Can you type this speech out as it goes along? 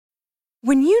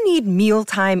When you need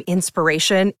mealtime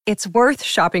inspiration, it's worth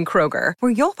shopping Kroger,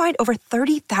 where you'll find over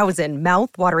 30,000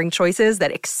 mouth-watering choices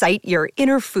that excite your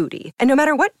inner foodie. And no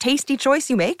matter what tasty choice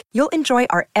you make, you'll enjoy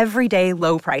our everyday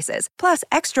low prices, plus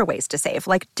extra ways to save,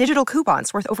 like digital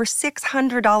coupons worth over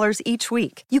 $600 each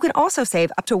week. You can also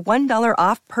save up to $1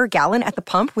 off per gallon at the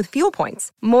pump with fuel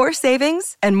points. More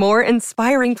savings and more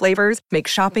inspiring flavors make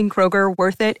shopping Kroger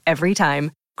worth it every time.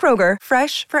 Kroger,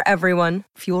 fresh for everyone.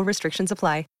 Fuel restrictions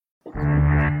apply.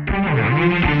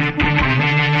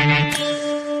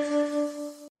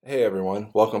 Hey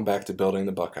everyone, welcome back to Building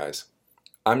the Buckeyes.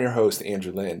 I'm your host,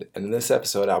 Andrew Lind, and in this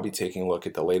episode I'll be taking a look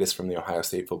at the latest from the Ohio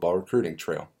State football recruiting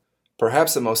trail.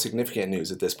 Perhaps the most significant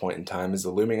news at this point in time is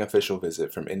the looming official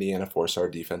visit from Indiana four-star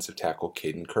defensive tackle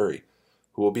Caden Curry,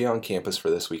 who will be on campus for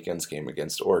this weekend's game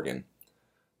against Oregon.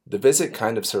 The visit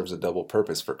kind of serves a double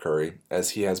purpose for Curry,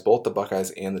 as he has both the Buckeyes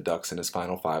and the Ducks in his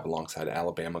Final Five alongside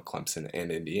Alabama, Clemson,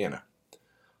 and Indiana.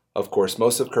 Of course,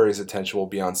 most of Curry's attention will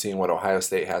be on seeing what Ohio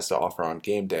State has to offer on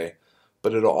game day,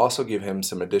 but it'll also give him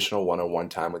some additional one-on-one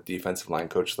time with defensive line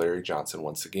coach Larry Johnson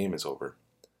once the game is over.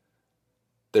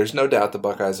 There's no doubt the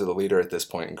Buckeyes are the leader at this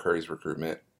point in Curry's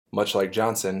recruitment. Much like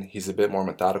Johnson, he's a bit more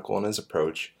methodical in his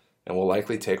approach and will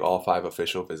likely take all 5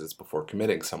 official visits before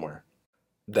committing somewhere.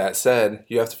 That said,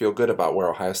 you have to feel good about where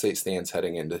Ohio State stands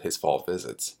heading into his fall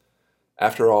visits.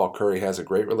 After all, Curry has a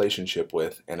great relationship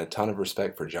with and a ton of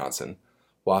respect for Johnson,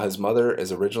 while his mother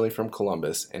is originally from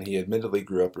Columbus and he admittedly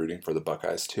grew up rooting for the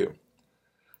Buckeyes too.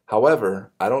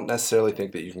 However, I don't necessarily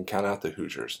think that you can count out the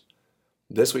Hoosiers.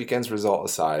 This weekend's result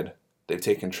aside, they've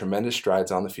taken tremendous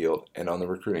strides on the field and on the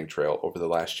recruiting trail over the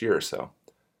last year or so.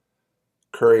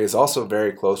 Curry is also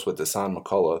very close with Dasan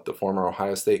McCullough, the former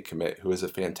Ohio State commit, who is a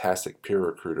fantastic peer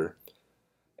recruiter.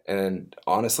 And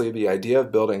honestly, the idea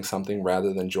of building something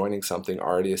rather than joining something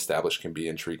already established can be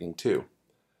intriguing too.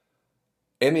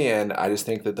 In the end, I just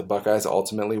think that the Buckeyes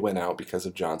ultimately win out because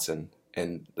of Johnson,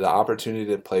 and the opportunity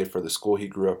to play for the school he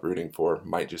grew up rooting for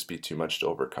might just be too much to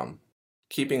overcome.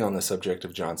 Keeping on the subject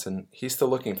of Johnson, he's still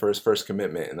looking for his first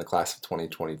commitment in the class of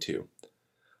 2022.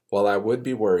 While I would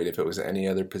be worried if it was any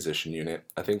other position unit,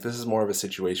 I think this is more of a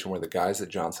situation where the guys that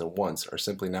Johnson wants are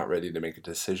simply not ready to make a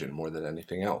decision more than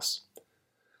anything else.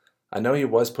 I know he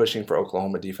was pushing for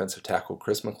Oklahoma defensive tackle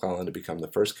Chris McClellan to become the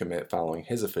first commit following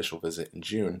his official visit in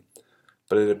June,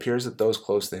 but it appears that those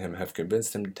close to him have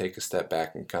convinced him to take a step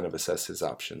back and kind of assess his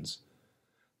options.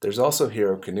 There's also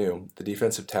Hero Kanu, the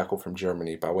defensive tackle from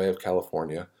Germany by way of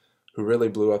California, who really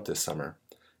blew up this summer.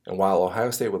 And while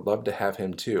Ohio State would love to have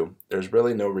him too, there's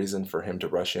really no reason for him to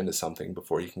rush into something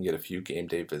before he can get a few game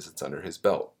day visits under his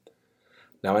belt.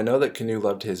 Now I know that Kanu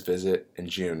loved his visit in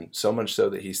June, so much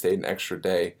so that he stayed an extra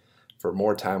day for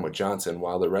more time with Johnson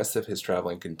while the rest of his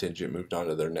traveling contingent moved on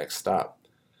to their next stop.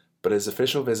 But his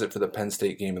official visit for the Penn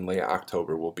State game in late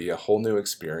October will be a whole new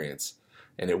experience,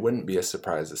 and it wouldn't be a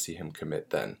surprise to see him commit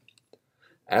then.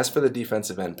 As for the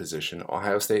defensive end position,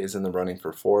 Ohio State is in the running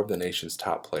for 4 of the nation's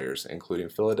top players, including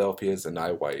Philadelphia's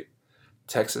Zanai White,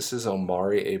 Texas's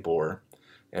Omari Abor,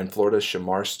 and Florida's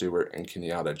Shamar Stewart and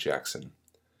Kenyatta Jackson.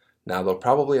 Now they'll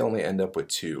probably only end up with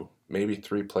 2, maybe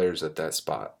 3 players at that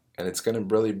spot, and it's going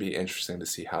to really be interesting to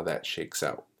see how that shakes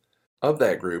out. Of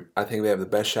that group, I think they have the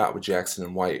best shot with Jackson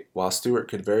and White, while Stewart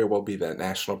could very well be that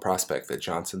national prospect that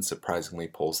Johnson surprisingly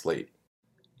pulls late.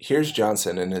 Here's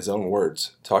Johnson in his own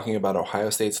words, talking about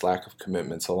Ohio State's lack of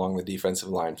commitments along the defensive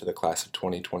line for the class of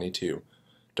 2022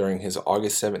 during his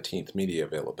August 17th media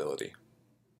availability.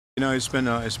 You know, it's been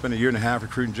a year and a half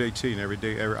recruiting JT, and every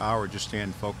day, every hour, just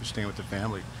staying focused, staying with the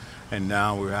family. And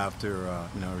now we're after,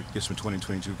 get some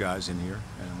 2022 guys in here,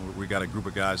 and we got a group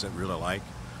of guys that we really like.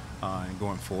 And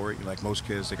going forward, like most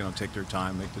kids, they're going to take their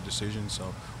time, make the decision.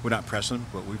 So we're not pressing,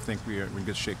 but we think we're in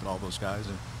good shape with all those guys,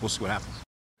 and we'll see what happens.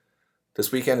 This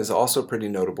weekend is also pretty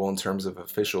notable in terms of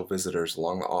official visitors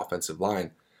along the offensive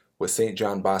line, with St.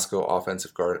 John Bosco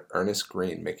offensive guard Ernest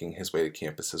Green making his way to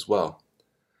campus as well.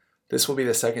 This will be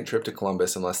the second trip to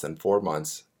Columbus in less than 4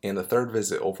 months, and the 3rd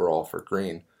visit overall for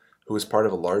Green, who was part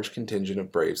of a large contingent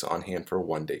of Braves on hand for a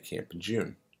one-day camp in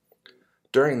June.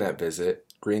 During that visit,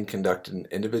 Green conducted an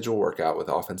individual workout with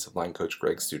offensive line coach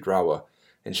Greg Studrawa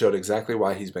and showed exactly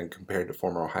why he's been compared to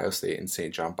former Ohio State and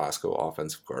St. John Bosco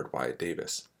offensive guard Wyatt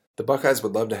Davis. The Buckeyes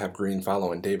would love to have Green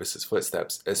follow in Davis's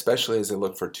footsteps, especially as they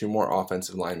look for 2 more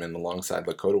offensive linemen alongside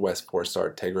Lakota West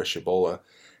 4-star Tegra Shibola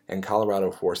and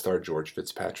Colorado 4-star George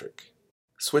Fitzpatrick.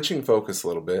 Switching focus a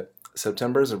little bit,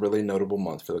 September is a really notable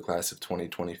month for the class of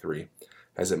 2023,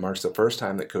 as it marks the first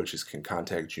time that coaches can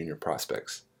contact junior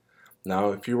prospects.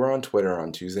 Now, if you were on Twitter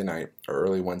on Tuesday night, or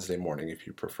early Wednesday morning if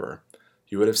you prefer,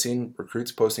 you would have seen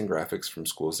recruits posting graphics from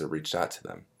schools that reached out to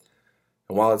them.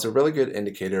 And while it's a really good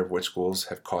indicator of which schools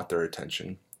have caught their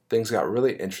attention, things got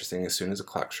really interesting as soon as the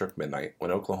clock struck midnight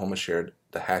when Oklahoma shared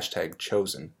the hashtag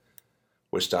Chosen,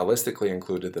 which stylistically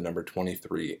included the number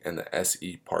 23 and the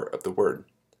SE part of the word.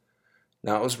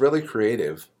 Now, it was really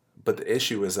creative, but the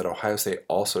issue is that Ohio State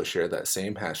also shared that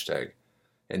same hashtag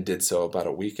and did so about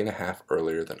a week and a half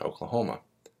earlier than Oklahoma.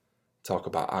 Talk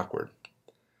about awkward.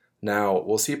 Now,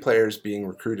 we'll see players being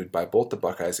recruited by both the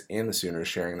Buckeyes and the Sooners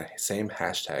sharing the same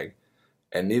hashtag,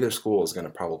 and neither school is going to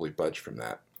probably budge from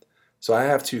that. So I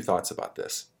have two thoughts about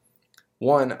this.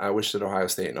 One, I wish that Ohio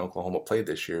State and Oklahoma played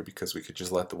this year because we could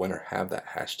just let the winner have that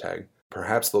hashtag.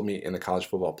 Perhaps they'll meet in the college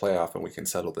football playoff and we can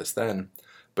settle this then.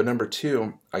 But number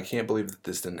two, I can't believe that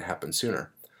this didn't happen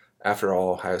sooner. After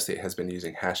all, Ohio State has been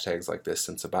using hashtags like this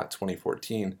since about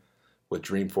 2014, with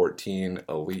Dream 14,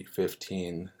 Elite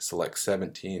 15, Select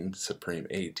 17, Supreme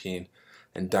 18,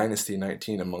 and Dynasty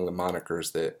 19 among the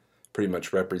monikers that pretty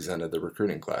much represented the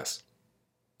recruiting class.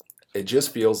 It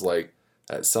just feels like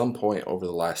at some point over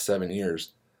the last 7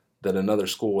 years that another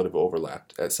school would have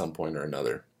overlapped at some point or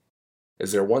another.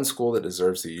 Is there one school that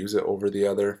deserves to use it over the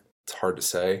other? It's hard to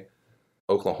say.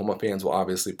 Oklahoma fans will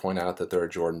obviously point out that they're a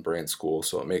Jordan brand school,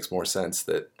 so it makes more sense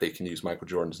that they can use Michael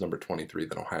Jordan's number 23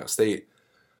 than Ohio State,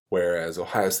 whereas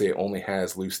Ohio State only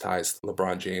has loose ties to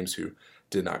LeBron James, who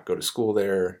did not go to school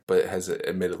there, but has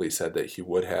admittedly said that he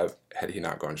would have had he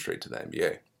not gone straight to the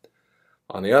NBA.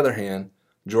 On the other hand,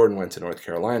 Jordan went to North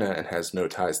Carolina and has no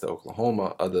ties to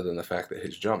Oklahoma other than the fact that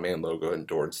his Jumpman logo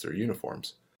endorses their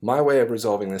uniforms. My way of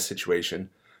resolving this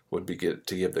situation would be to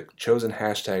give the Chosen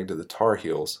hashtag to the Tar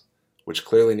Heels, which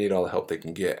clearly need all the help they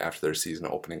can get after their season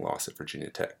opening loss at Virginia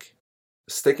Tech.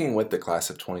 Sticking with the class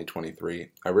of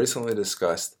 2023, I recently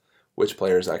discussed which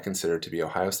players I consider to be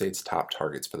Ohio State's top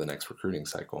targets for the next recruiting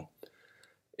cycle.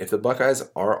 If the Buckeyes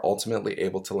are ultimately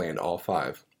able to land all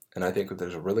 5, and I think that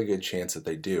there's a really good chance that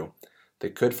they do, they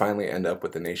could finally end up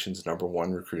with the nation's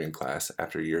 #1 recruiting class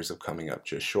after years of coming up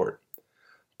just short.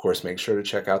 Of course, make sure to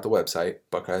check out the website,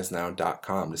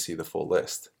 buckeyesnow.com, to see the full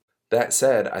list. That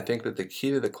said, I think that the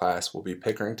key to the class will be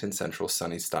Pickerington Central's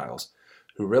Sonny Styles,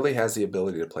 who really has the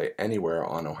ability to play anywhere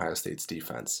on Ohio State's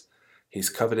defense. He's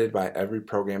coveted by every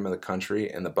program in the country,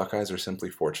 and the Buckeyes are simply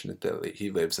fortunate that he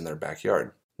lives in their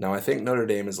backyard. Now, I think Notre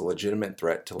Dame is a legitimate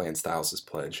threat to land Styles'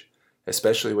 pledge,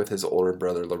 especially with his older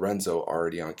brother Lorenzo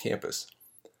already on campus.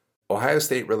 Ohio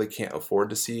State really can't afford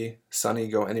to see Sonny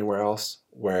go anywhere else,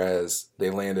 whereas they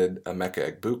landed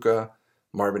Emeka Egbuka,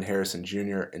 Marvin Harrison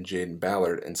Jr., and Jaden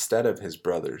Ballard instead of his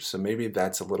brothers. So maybe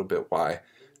that's a little bit why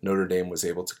Notre Dame was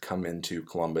able to come into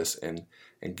Columbus and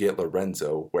get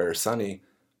Lorenzo, where Sonny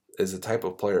is the type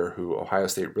of player who Ohio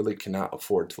State really cannot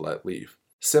afford to let leave.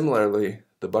 Similarly,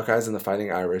 the Buckeyes and the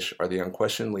Fighting Irish are the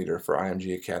unquestioned leader for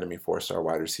IMG Academy 4-star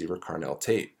wide receiver Carnell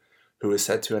Tate, who is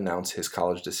set to announce his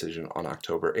college decision on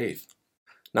October 8th.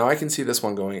 Now, I can see this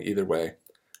one going either way,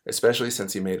 especially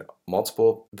since he made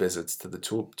multiple visits to the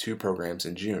two programs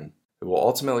in June. It will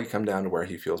ultimately come down to where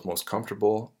he feels most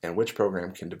comfortable and which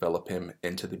program can develop him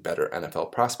into the better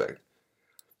NFL prospect.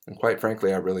 And quite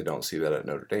frankly, I really don't see that at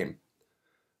Notre Dame.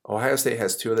 Ohio State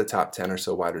has 2 of the top 10 or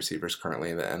so wide receivers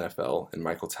currently in the NFL in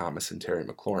Michael Thomas and Terry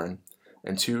McLaurin,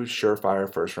 and 2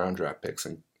 surefire first-round draft picks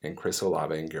in Chris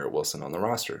Olave and Garrett Wilson on the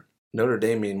roster. Notre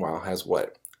Dame, meanwhile, has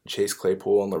what? Chase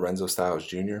Claypool and Lorenzo Styles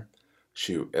Jr.?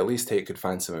 Shoot, at least Tate could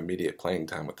find some immediate playing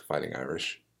time with the Fighting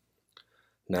Irish.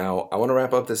 Now, I want to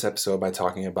wrap up this episode by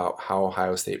talking about how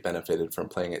Ohio State benefited from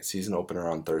playing its season opener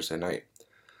on Thursday night.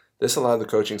 This allowed the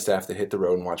coaching staff to hit the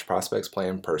road and watch prospects play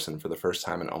in person for the first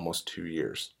time in almost 2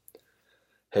 years.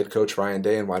 Head coach Ryan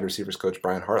Day and wide receivers coach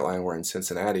Brian Hartline were in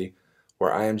Cincinnati,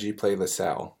 where IMG played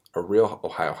LaSalle, a real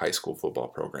Ohio high school football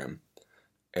program.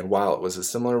 And while it was a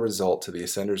similar result to the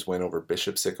Ascenders' win over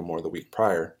Bishop Sycamore the week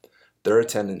prior, their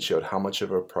attendance showed how much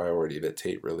of a priority that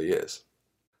Tate really is.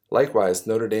 Likewise,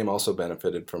 Notre Dame also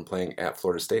benefited from playing at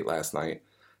Florida State last night,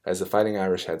 as the Fighting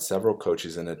Irish had several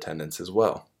coaches in attendance as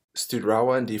well.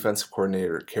 Studrawa and defensive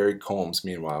coordinator Kerry Combs,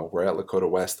 meanwhile, were at Lakota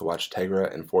West to watch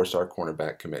Tegra and 4-star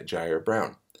cornerback commit Jair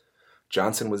Brown.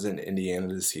 Johnson was in Indiana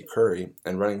to see Curry,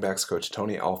 and running backs coach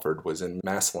Tony Alford was in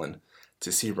Massillon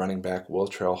to see running back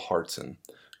Wiltrell Hartson,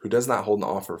 who does not hold an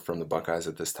offer from the Buckeyes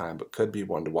at this time but could be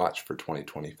one to watch for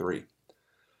 2023.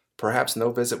 Perhaps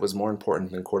no visit was more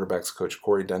important than quarterbacks coach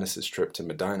Corey Dennis's trip to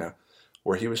Medina,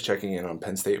 where he was checking in on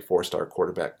Penn State 4-star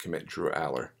quarterback commit Drew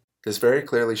Aller. This very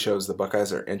clearly shows the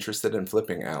Buckeyes are interested in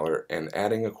flipping Aller and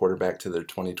adding a quarterback to their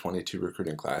 2022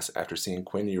 recruiting class after seeing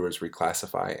Quinn Ewers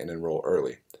reclassify and enroll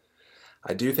early.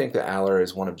 I do think that Aller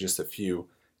is one of just a few,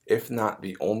 if not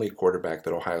the only quarterback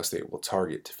that Ohio State will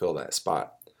target to fill that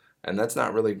spot. And that's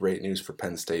not really great news for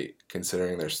Penn State,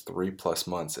 considering there's 3+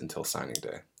 months until signing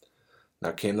day.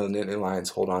 Now, can the Nittany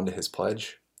Lions hold on to his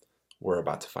pledge? We're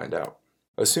about to find out.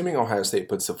 Assuming Ohio State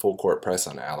puts the full court press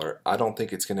on Allar, I don't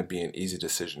think it's going to be an easy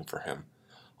decision for him.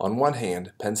 On one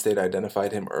hand, Penn State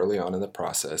identified him early on in the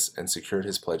process and secured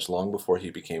his pledge long before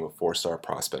he became a 4-star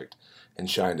prospect and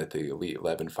shined at the Elite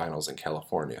 11 finals in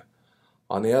California.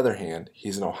 On the other hand,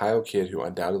 he's an Ohio kid who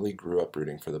undoubtedly grew up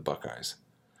rooting for the Buckeyes.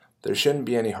 There shouldn't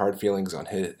be any hard feelings on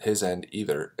his end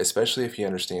either, especially if he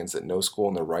understands that no school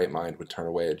in their right mind would turn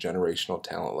away a generational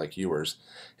talent like Ewers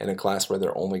in a class where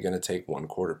they're only going to take one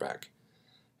quarterback.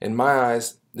 In my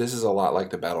eyes, this is a lot like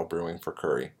the battle brewing for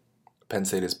Curry. Penn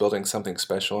State is building something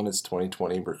special in its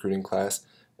 2020 recruiting class,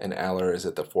 and Allar is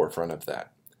at the forefront of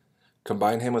that.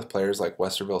 Combine him with players like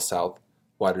Westerville South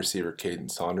wide receiver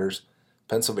Caden Saunders,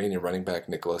 Pennsylvania running back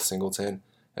Nicholas Singleton,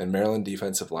 and Maryland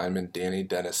defensive lineman Danny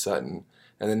Dennis Sutton,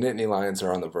 and the Nittany Lions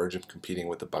are on the verge of competing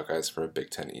with the Buckeyes for a Big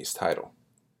Ten East title.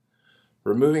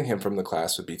 Removing him from the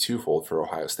class would be twofold for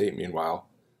Ohio State, meanwhile.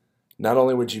 Not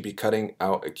only would you be cutting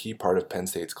out a key part of Penn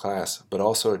State's class, but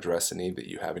also address a need that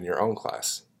you have in your own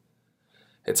class.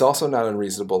 It's also not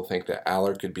unreasonable to think that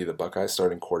Allar could be the Buckeyes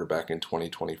starting quarterback in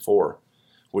 2024,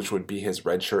 which would be his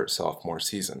redshirt sophomore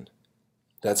season.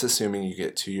 That's assuming you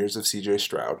get 2 years of C.J.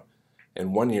 Stroud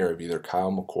and 1 year of either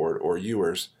Kyle McCord or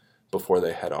Ewers before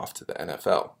they head off to the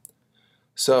NFL.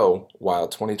 So, while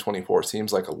 2024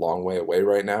 seems like a long way away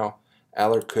right now,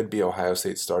 Allar could be Ohio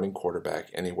State's starting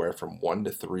quarterback anywhere from 1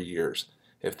 to 3 years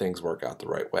if things work out the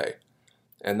right way.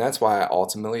 And that's why I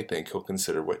ultimately think he'll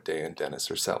consider what Day and Dennis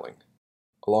are selling.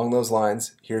 Along those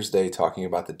lines, here's Day talking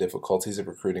about the difficulties of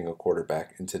recruiting a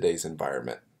quarterback in today's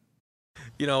environment.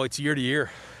 You know, it's year to year.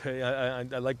 I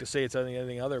like to say it's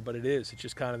anything other, but it is. It's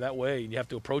just kind of that way, and you have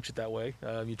to approach it that way.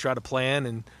 You try to plan,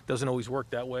 and it doesn't always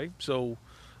work that way. So,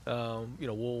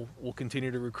 we'll continue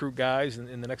to recruit guys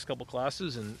in the next couple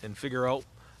classes and figure out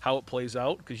how it plays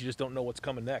out, because you just don't know what's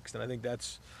coming next. And I think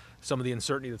that's some of the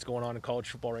uncertainty that's going on in college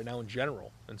football right now in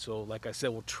general. And so, like I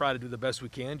said, we'll try to do the best we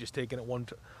can, just taking it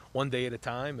one day at a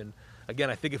time. And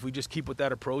again, I think if we just keep with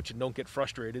that approach and don't get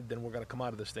frustrated, then we're going to come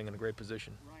out of this thing in a great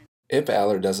position. If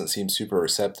Allar doesn't seem super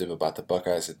receptive about the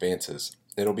Buckeyes' advances,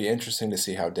 it'll be interesting to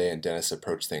see how Day and Dennis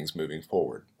approach things moving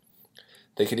forward.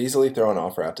 They could easily throw an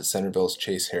offer out to Centerville's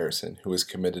Chase Harrison, who is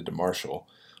committed to Marshall,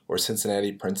 or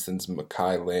Cincinnati Princeton's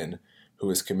Makai Lynn, who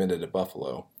is committed to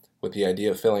Buffalo, with the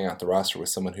idea of filling out the roster with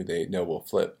someone who they know will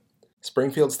flip.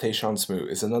 Springfield's Tayshawn Smoot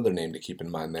is another name to keep in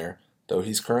mind there, though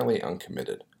he's currently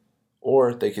uncommitted.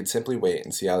 Or they could simply wait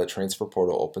and see how the transfer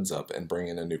portal opens up and bring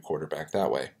in a new quarterback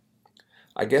that way.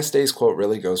 I guess Day's quote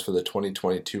really goes for the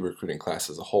 2022 recruiting class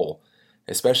as a whole,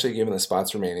 especially given the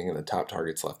spots remaining and the top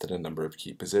targets left at a number of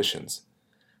key positions.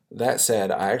 That said,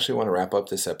 I actually want to wrap up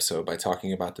this episode by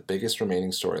talking about the biggest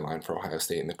remaining storyline for Ohio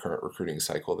State in the current recruiting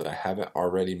cycle that I haven't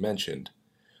already mentioned,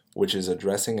 which is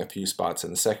addressing a few spots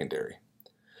in the secondary.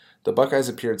 The Buckeyes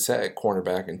appeared set at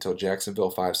cornerback until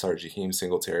Jacksonville 5-star Jaheim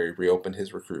Singletary reopened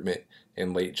his recruitment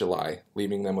in late July,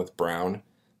 leaving them with Brown,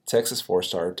 Texas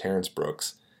 4-star Terrence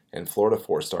Brooks, and Florida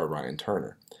 4-star Ryan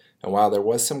Turner. And while there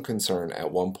was some concern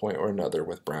at one point or another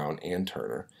with Brown and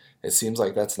Turner, it seems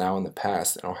like that's now in the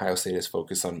past and Ohio State is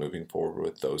focused on moving forward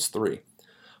with those three.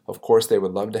 Of course, they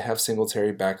would love to have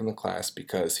Singletary back in the class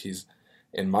because he's,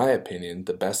 in my opinion,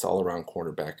 the best all-around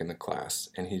cornerback in the class,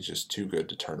 and he's just too good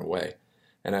to turn away.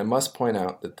 And I must point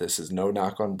out that this is no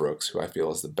knock on Brooks, who I feel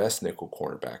is the best nickel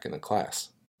cornerback in the class.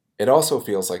 It also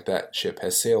feels like that ship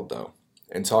has sailed, though.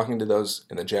 In talking to those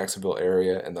in the Jacksonville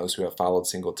area and those who have followed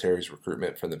Singletary's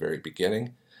recruitment from the very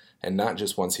beginning, and not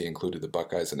just once he included the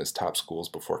Buckeyes in his top schools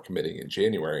before committing in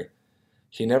January,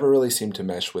 he never really seemed to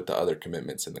mesh with the other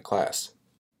commitments in the class.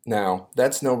 Now,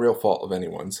 that's no real fault of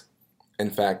anyone's. In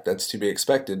fact, that's to be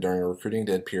expected during a recruiting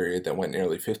dead period that went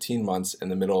nearly 15 months in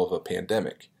the middle of a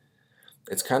pandemic.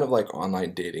 It's kind of like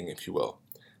online dating, if you will.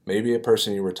 Maybe a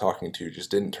person you were talking to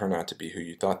just didn't turn out to be who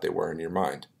you thought they were in your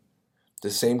mind.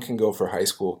 The same can go for high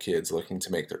school kids looking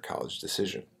to make their college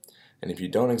decision. And if you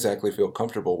don't exactly feel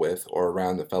comfortable with or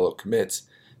around the fellow commits,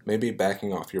 maybe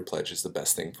backing off your pledge is the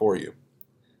best thing for you.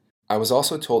 I was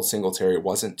also told Singletary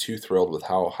wasn't too thrilled with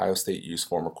how Ohio State used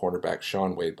former cornerback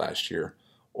Shaun Wade last year,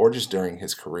 or just during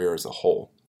his career as a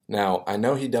whole. Now, I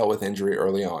know he dealt with injury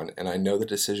early on, and I know the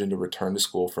decision to return to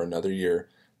school for another year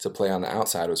to play on the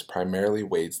outside was primarily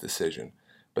Wade's decision,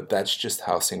 but that's just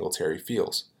how Singletary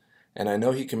feels. And I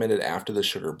know he committed after the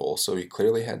Sugar Bowl, so he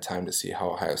clearly had time to see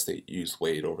how Ohio State used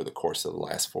Wade over the course of the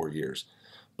last 4 years.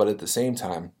 But at the same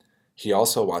time, he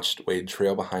also watched Wade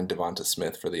trail behind Devonta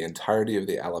Smith for the entirety of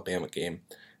the Alabama game,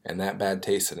 and that bad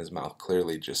taste in his mouth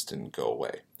clearly just didn't go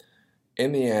away.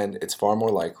 In the end, it's far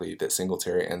more likely that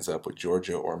Singletary ends up with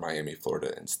Georgia or Miami,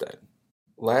 Florida instead.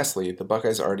 Lastly, the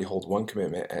Buckeyes already hold one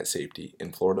commitment at safety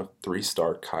in Florida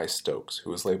 3-star Kai Stokes,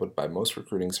 who is labeled by most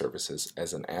recruiting services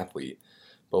as an athlete,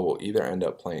 but will either end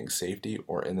up playing safety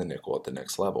or in the nickel at the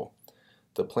next level.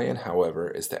 The plan, however,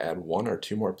 is to add 1 or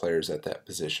 2 more players at that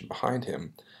position behind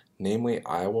him, namely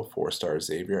Iowa 4-star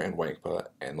Xavier Nwankpa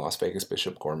and Las Vegas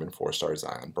Bishop Gorman 4-star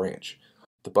Zion Branch.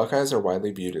 The Buckeyes are widely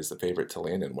viewed as the favorite to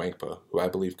land Nwankpa, who I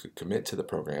believe could commit to the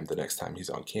program the next time he's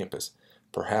on campus,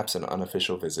 perhaps an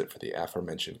unofficial visit for the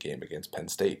aforementioned game against Penn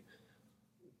State.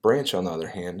 Branch, on the other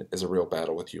hand, is a real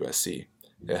battle with USC.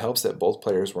 It helps that both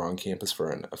players were on campus for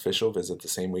an official visit the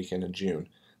same weekend in June,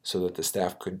 so that the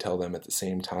staff could tell them at the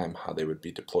same time how they would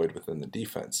be deployed within the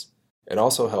defense. It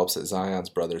also helps that Zion's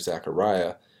brother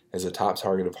Zachariah is a top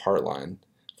target of Heartline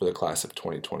for the class of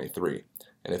 2023.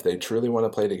 And if they truly want to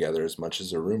play together as much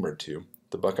as they're rumored to,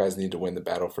 the Buckeyes need to win the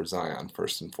battle for Zion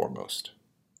first and foremost.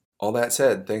 All that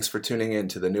said, thanks for tuning in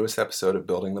to the newest episode of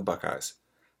Building the Buckeyes.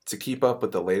 To keep up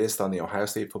with the latest on the Ohio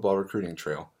State football recruiting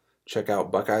trail, check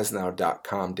out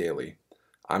BuckeyesNow.com daily.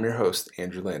 I'm your host,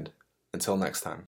 Andrew Lind. Until next time.